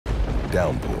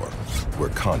downpour, where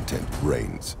content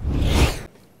reigns.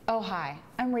 Oh, hi,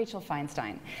 I'm Rachel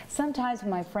Feinstein. Sometimes when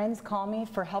my friends call me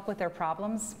for help with their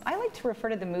problems, I like to refer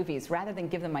to the movies rather than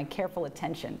give them my careful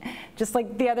attention. Just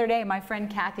like the other day, my friend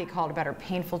Kathy called about her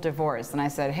painful divorce, and I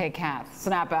said, hey, Kath,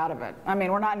 snap out of it. I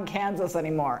mean, we're not in Kansas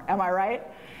anymore, am I right?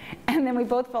 And then we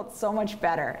both felt so much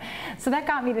better. So that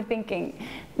got me to thinking,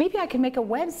 maybe I could make a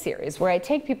web series where I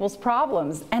take people's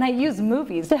problems and I use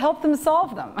movies to help them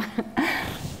solve them.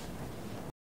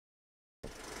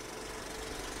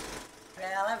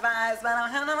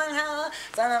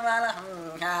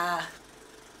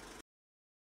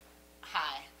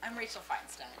 Hi, I'm Rachel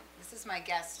Feinstein. This is my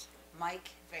guest, Mike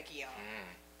Vecchione.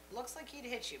 Looks like he'd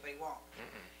hit you, but he won't.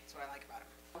 That's what I like about him.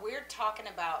 We're talking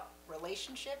about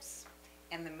relationships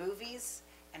and the movies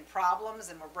and problems,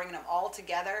 and we're bringing them all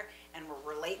together, and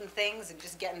we're relating things and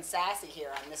just getting sassy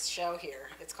here on this show here.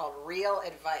 It's called Real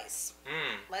Advice.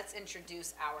 Let's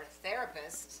introduce our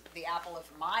therapist, the apple of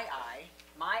my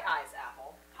eye's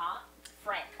apple,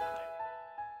 Frank.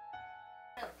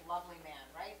 What a lovely man,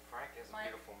 right? Frank is a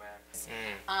beautiful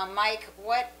man. Mike,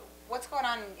 what's going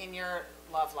on in your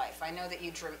love life? I know that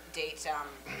you date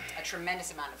a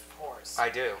tremendous amount of whores. I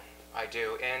do.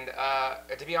 And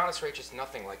to be honest, Rach, it's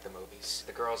nothing like the movies.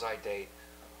 The girls I date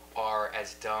are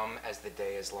as dumb as the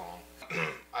day is long.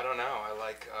 I don't know. I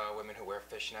like women who wear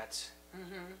fishnets.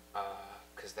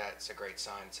 Because that's a great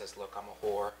sign. It says, look, I'm a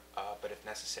whore, but if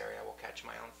necessary, I will catch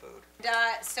my own food.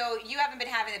 So you haven't been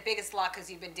having the biggest luck because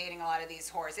you've been dating a lot of these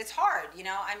whores. It's hard, you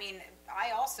know? I mean,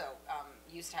 I also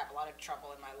used to have a lot of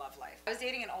trouble in my love life. I was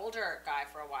dating an older guy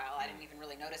for a while. I didn't even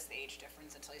really notice the age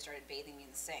difference until he started bathing me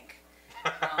in the sink.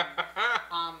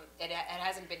 It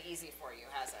hasn't been easy for you,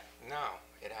 has it? No,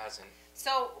 it hasn't.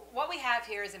 So what we have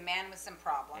here is a man with some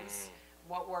problems.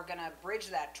 What we're going to bridge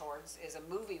that towards is a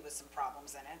movie with some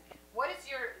problems in it. What is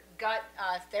your gut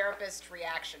therapist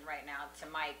reaction right now to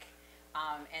Mike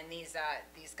and these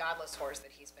godless whores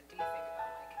that he's been? Do you think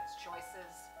about Mike and his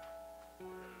choices?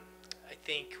 I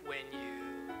think when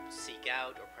you seek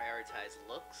out or prioritize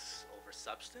looks over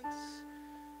substance,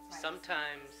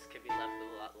 sometimes can be left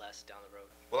with a lot less down the road.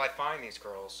 Well, I find these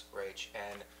girls, Rach,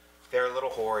 and they're a little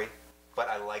hoary, but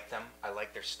I like them. I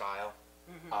like their style.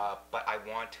 But I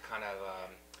want to kind of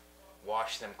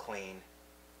wash them clean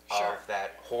of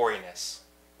that hoariness,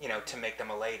 you know, to make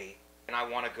them a lady. And I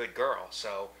want a good girl,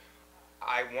 so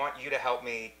I want you to help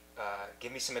me,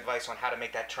 give me some advice on how to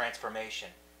make that transformation,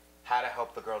 how to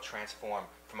help the girl transform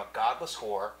from a godless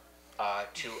whore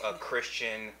to a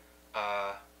Christian,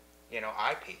 you know,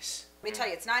 eyepiece. Let me tell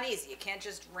you, it's not easy. You can't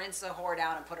just rinse a whore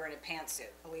down and put her in a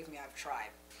pantsuit. Believe me, I've tried.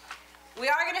 We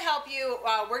are going to help you.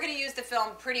 We're going to use the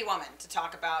film Pretty Woman to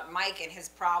talk about Mike and his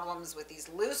problems with these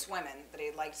loose women that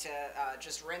he'd like to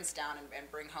just rinse down and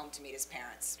bring home to meet his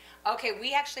parents. Okay,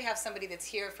 we actually have somebody that's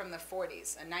here from the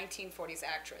 40s, a 1940s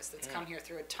actress that's come here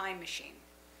through a time machine,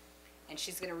 and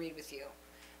she's going to read with you.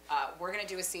 We're going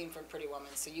to do a scene from Pretty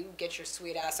Woman, so you get your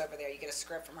sweet ass over there, you get a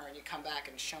script from her, and you come back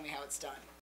and show me how it's done.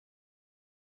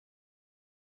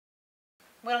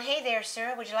 Well, hey there,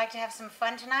 sir. Would you like to have some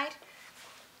fun tonight?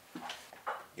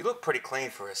 You look pretty clean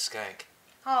for a skank.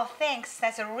 Oh, thanks.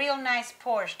 That's a real nice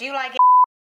Porsche. Do you like it?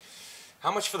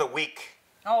 How much for the week?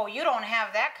 Oh, you don't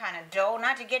have that kind of dough.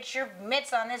 Not to get your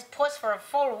mitts on this puss for a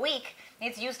full week.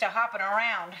 It's used to hopping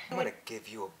around. I'm going to give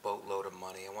you a boatload of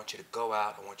money. I want you to go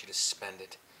out. I want you to spend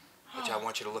it. But I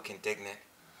want you to look indignant.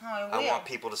 Oh, I will. I want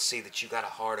people to see that you got a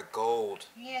heart of gold.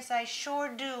 Yes, I sure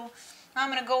do. I'm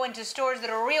going to go into stores that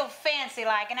are real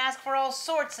fancy-like and ask for all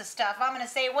sorts of stuff. I'm going to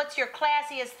say, what's your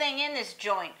classiest thing in this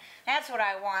joint? That's what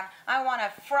I want. I want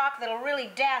a frock that'll really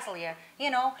dazzle you.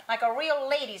 You know, like a real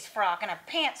lady's frock and a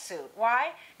pantsuit.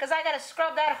 Why? Because I got to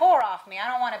scrub that whore off me. I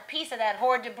don't want a piece of that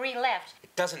whore debris left.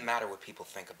 It doesn't matter what people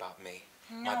think about me.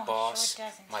 No, my boss, sure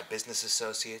doesn't. my business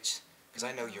associates, because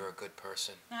I know you're a good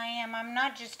person. I am. I'm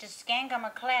not just a skank. I'm a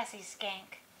classy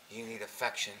skank. You need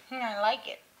affection. I like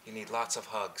it. You need lots of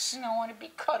hugs. I want to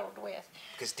be cuddled with.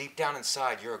 Because deep down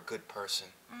inside, you're a good person.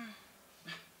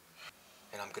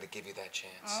 And I'm going to give you that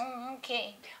chance. Oh,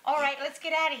 okay. All right, let's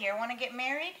get out of here. Want to get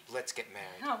married? Let's get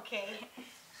married. Okay.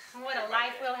 What a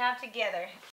life we'll have together.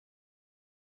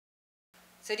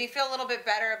 So do you feel a little bit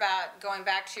better about going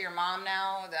back to your mom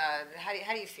now? How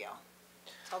do you feel?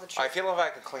 Tell the truth. I feel if I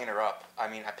could clean her up. I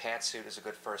mean, a pantsuit is a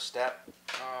good first step.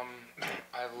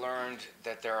 I've learned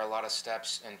that there are a lot of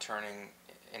steps in turning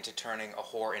a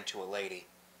whore into a lady.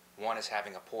 One is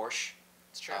having a Porsche.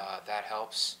 It's true. That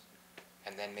helps.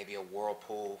 And then maybe a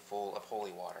whirlpool full of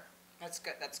holy water. That's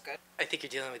good, that's good. I think you're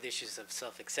dealing with issues of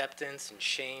self-acceptance and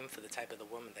shame for the type of the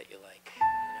woman that you like,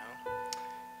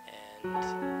 you know?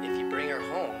 And if you bring her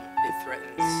home, it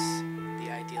threatens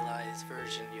idealized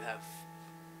version you have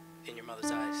in your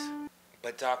mother's eyes.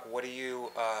 But Doc, what do you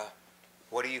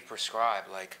prescribe?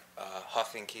 Like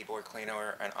huffing keyboard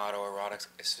cleaner and autoerotic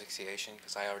asphyxiation?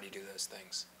 Because I already do those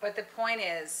things. But the point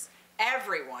is,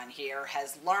 everyone here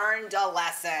has learned a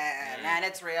lesson, and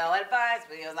it's real advice.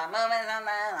 We use our moments and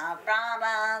then our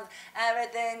problems.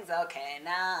 Everything's okay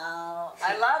now.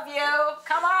 I love you.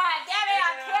 Come on.